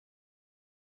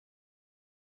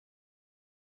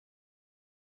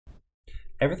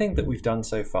Everything that we've done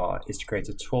so far is to create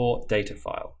a tour data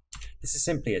file. This is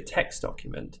simply a text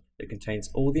document that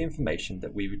contains all the information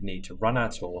that we would need to run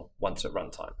our tour once at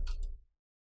runtime.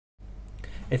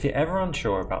 If you're ever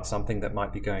unsure about something that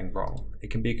might be going wrong,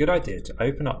 it can be a good idea to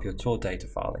open up your tour data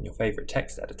file in your favorite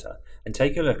text editor and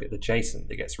take a look at the JSON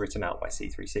that gets written out by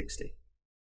C360.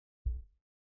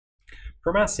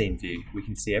 From our scene view, we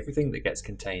can see everything that gets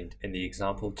contained in the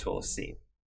example tour scene.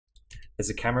 There's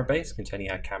a camera base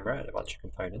containing our camera and a bunch of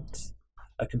components,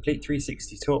 a complete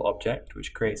 360 tour object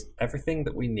which creates everything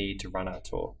that we need to run our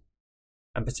tour,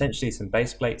 and potentially some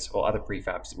base plates or other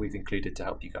prefabs that we've included to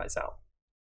help you guys out.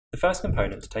 The first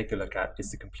component to take a look at is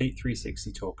the complete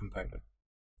 360 tour component.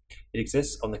 It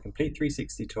exists on the complete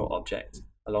 360 tour object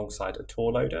alongside a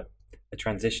tour loader, a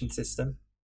transition system,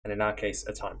 and in our case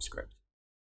a time script.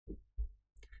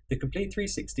 The complete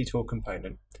 360 tour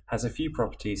component has a few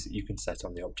properties that you can set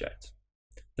on the object.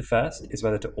 The first is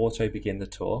whether to auto begin the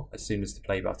tour as soon as the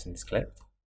play button is clicked.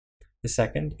 The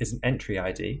second is an entry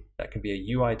ID that can be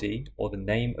a UID or the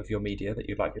name of your media that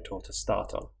you'd like your tour to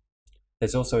start on.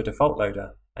 There's also a default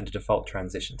loader and a default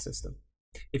transition system.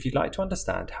 If you'd like to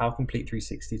understand how Complete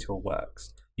 360 Tour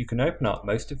works, you can open up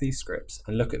most of these scripts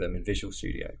and look at them in Visual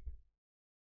Studio.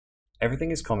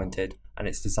 Everything is commented and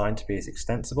it's designed to be as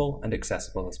extensible and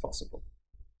accessible as possible.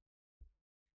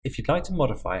 If you'd like to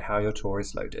modify how your tour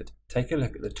is loaded, take a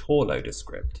look at the tour loader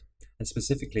script, and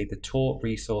specifically the tour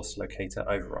resource locator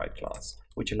override class,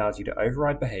 which allows you to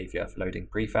override behavior for loading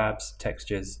prefabs,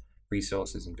 textures,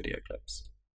 resources, and video clips.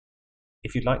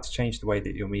 If you'd like to change the way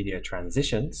that your media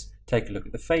transitions, take a look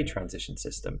at the fade transition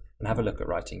system and have a look at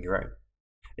writing your own.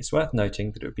 It's worth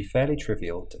noting that it would be fairly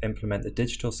trivial to implement the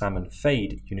DIGITALSALMON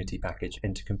fade Unity package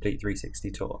into Complete 360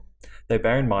 Tour, though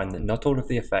bear in mind that not all of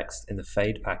the effects in the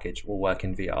fade package will work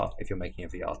in VR if you're making a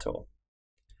VR tour.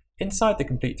 Inside the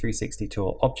Complete 360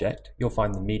 Tour object, you'll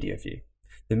find the media view.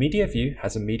 The media view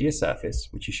has a media surface,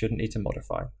 which you shouldn't need to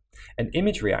modify, an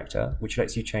image reactor, which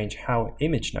lets you change how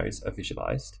image nodes are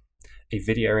visualized, a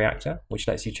video reactor, which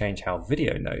lets you change how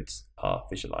video nodes are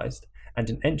visualized, and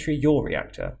an entry yaw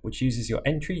reactor, which uses your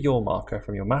entry yaw marker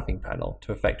from your mapping panel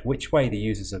to affect which way the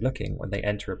users are looking when they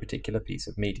enter a particular piece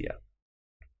of media.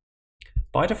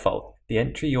 By default, the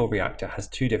entry yaw reactor has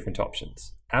two different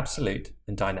options, absolute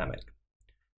and dynamic.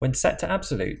 When set to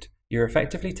absolute, you're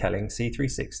effectively telling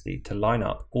C360 to line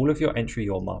up all of your entry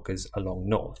yaw markers along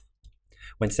north.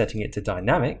 When setting it to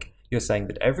dynamic, you're saying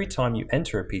that every time you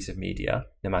enter a piece of media,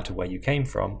 no matter where you came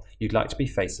from, you'd like to be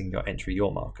facing your entry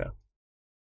yaw marker.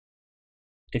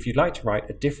 If you'd like to write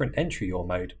a different entry yaw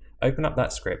mode, open up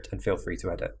that script and feel free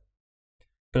to edit.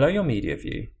 Below your media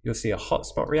view, you'll see a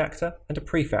hotspot reactor and a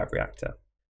prefab reactor.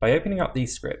 By opening up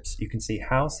these scripts, you can see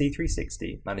how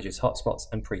C360 manages hotspots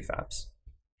and prefabs.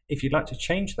 If you'd like to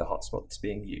change the hotspot that's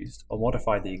being used or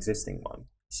modify the existing one,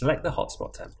 select the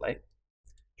hotspot template,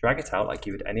 drag it out like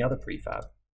you would any other prefab,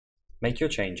 make your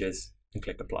changes, and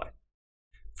click Apply.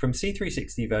 From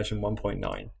C360 version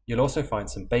 1.9, you'll also find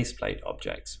some baseplate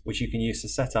objects, which you can use to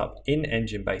set up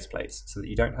in-engine baseplates so that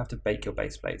you don't have to bake your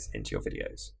baseplates into your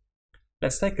videos.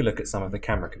 Let's take a look at some of the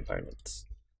camera components.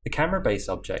 The camera base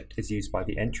object is used by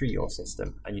the entry yaw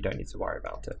system, and you don't need to worry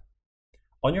about it.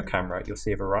 On your camera, you'll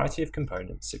see a variety of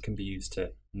components that can be used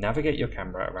to navigate your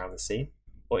camera around the scene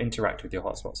or interact with your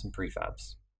hotspots and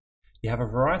prefabs. You have a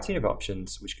variety of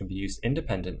options which can be used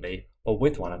independently or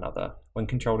with one another when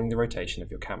controlling the rotation of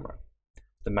your camera.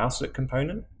 The mouse look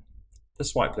component, the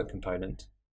swipe look component,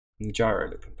 and the gyro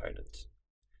look component.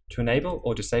 To enable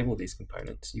or disable these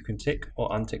components, you can tick or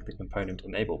untick the component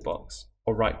enable box,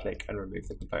 or right-click and remove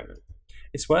the component.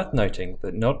 It's worth noting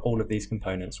that not all of these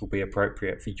components will be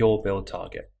appropriate for your build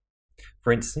target.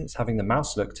 For instance, having the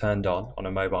mouse look turned on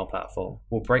a mobile platform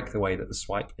will break the way that the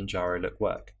swipe and gyro look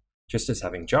work, just as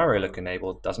having gyro look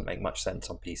enabled doesn't make much sense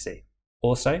on PC.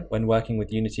 Also, when working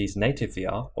with Unity's native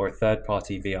VR or a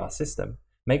third-party VR system,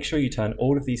 make sure you turn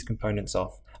all of these components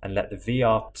off and let the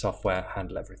VR software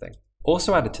handle everything.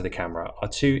 Also added to the camera are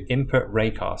two input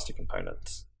raycaster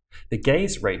components. The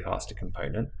gaze raycaster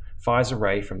component fires a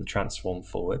ray from the transform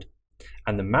forward,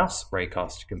 and the mouse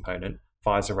raycaster component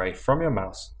fires a ray from your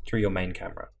mouse through your main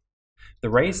camera. The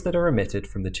rays that are emitted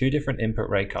from the two different input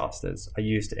raycasters are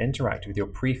used to interact with your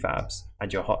prefabs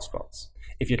and your hotspots.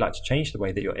 If you'd like to change the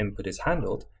way that your input is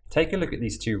handled, take a look at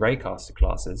these two raycaster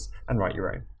classes and write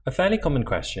your own. A fairly common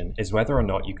question is whether or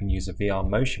not you can use a VR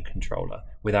motion controller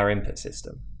with our input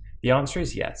system. The answer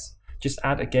is yes. Just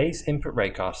add a gaze input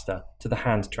raycaster to the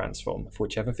hand transform for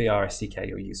whichever VR SDK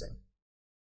you're using.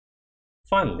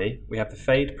 Finally, we have the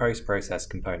fade post-process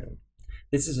component.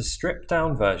 This is a stripped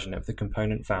down version of the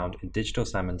component found in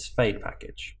DIGITALSALMON's fade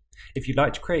package. If you'd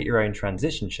like to create your own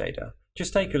transition shader,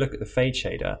 just take a look at the fade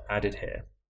shader added here,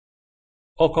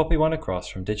 or copy one across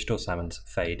from Digital Salmon's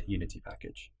Fade Unity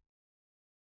package.